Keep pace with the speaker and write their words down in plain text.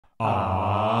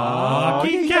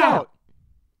Geek Out!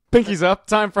 Pinkies up.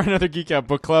 Time for another Geek Out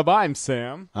Book Club. I'm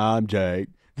Sam. I'm Jake.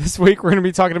 This week we're going to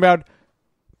be talking about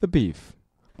The Beef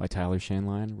by Tyler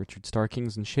Shainline, Richard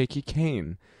Starkings, and Shaky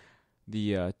Kane.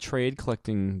 The trade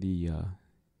collecting the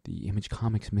Image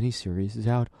Comics miniseries is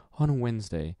out on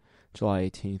Wednesday, July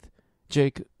 18th.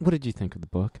 Jake, what did you think of the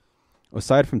book?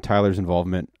 Aside from Tyler's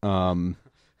involvement, I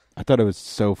thought it was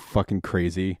so fucking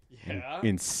crazy. Yeah.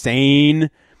 Insane.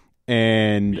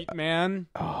 And Beat man.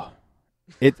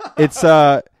 It's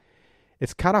kind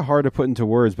of hard to put into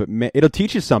words, but it'll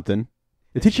teach you something.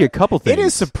 It'll teach you a couple things. It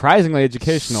is surprisingly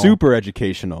educational. Super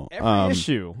educational. Every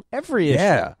issue.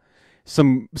 Yeah.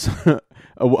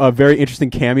 A very interesting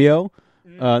cameo.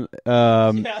 Yes.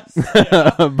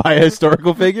 By a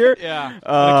historical figure. Yeah.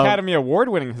 An Academy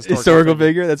Award-winning historical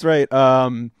figure. That's right.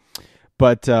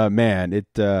 But man, it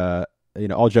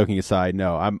all joking aside,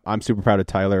 no, I'm super proud of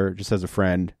Tyler just as a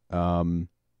friend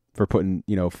for putting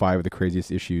 5 of the craziest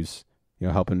issues,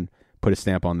 helping put a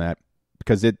stamp on that,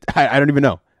 because I don't even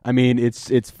know. I mean,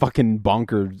 it's fucking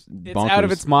bonkers. It's out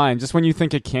of its mind. Just when you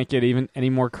think it can't get even any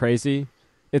more crazy,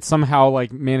 it somehow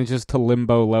manages to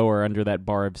limbo lower under that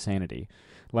bar of sanity.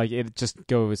 It just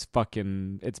goes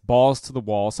fucking, it's balls to the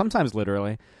wall, sometimes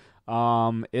literally.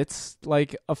 It's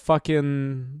like a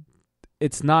fucking,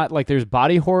 it's not like there's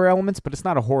body horror elements, but it's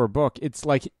not a horror book. It's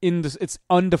it's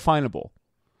undefinable.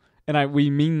 And we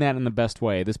mean that in the best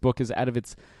way. This book is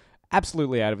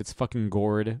absolutely out of its fucking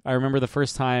gourd. I remember the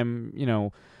first time,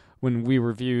 when we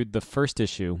reviewed the first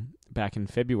issue back in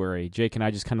February, Jake and I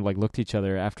just kind of looked at each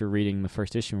other after reading the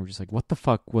first issue, and we're just like, what the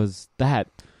fuck was that?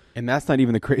 And that's not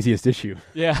even the craziest issue.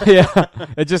 Yeah.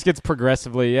 It just gets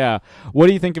progressively, yeah. What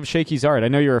do you think of Shaky's art? I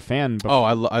know you're a fan. Oh,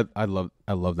 I love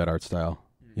that art style.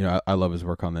 I love his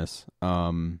work on this.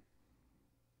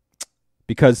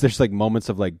 Because there's moments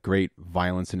of great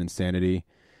violence and insanity,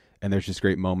 and there's just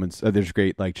great moments. There's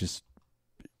great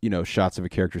shots of a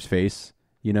character's face.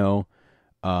 I don't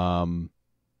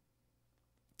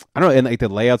know, and the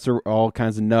layouts are all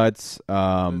kinds of nuts.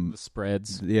 The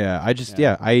spreads. Yeah,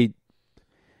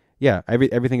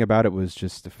 everything about it was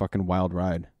just a fucking wild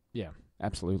ride. Yeah,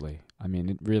 absolutely. I mean,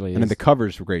 it really is. And then the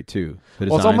covers were great too.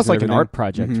 Well, it's almost like an art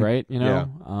project, mm-hmm. right? Yeah.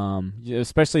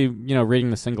 Especially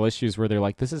reading the single issues where they're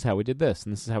like, this is how we did this,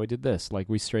 and this is how we did this.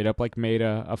 We straight up made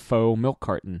a faux milk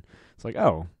carton. It's like,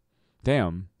 oh,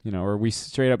 damn, or we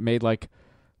straight up made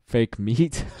fake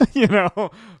meat,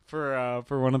 for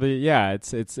one of the, yeah,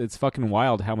 it's fucking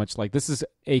wild how much this is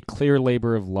a clear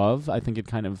labor of love. I think it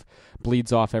kind of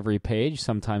bleeds off every page,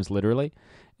 sometimes literally,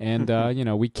 and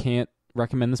we can't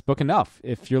recommend this book enough.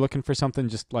 If you're looking for something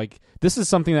just this is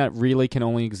something that really can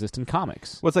only exist in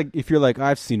comics. Well, it's if you're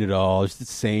I've seen it all, it's the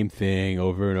same thing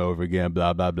over and over again,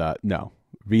 blah blah blah. No,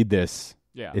 read this.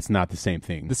 Yeah, it's not the same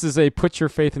thing. This is a put your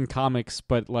faith in comics,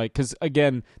 but because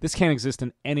again, this can't exist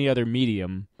in any other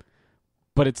medium.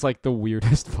 But it's the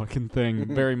weirdest fucking thing,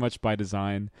 very much by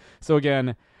design. So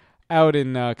again, out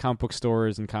in comic book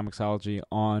stores and Comixology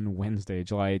on Wednesday,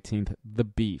 July 18th, The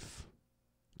Beef.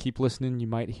 Keep listening. You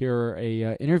might hear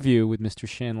a interview with Mr.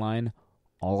 Shainline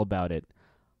all about it.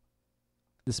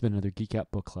 This has been another Geek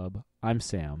Out Book Club. I'm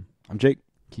Sam. I'm Jake.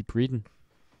 Keep reading.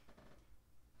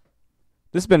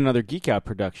 This has been another Geek Out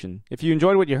production. If you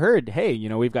enjoyed what you heard, hey,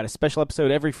 we've got a special episode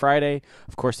every Friday.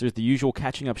 Of course, there's the usual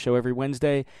catching up show every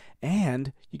Wednesday.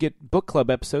 And you get book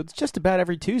club episodes just about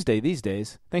every Tuesday these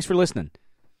days. Thanks for listening.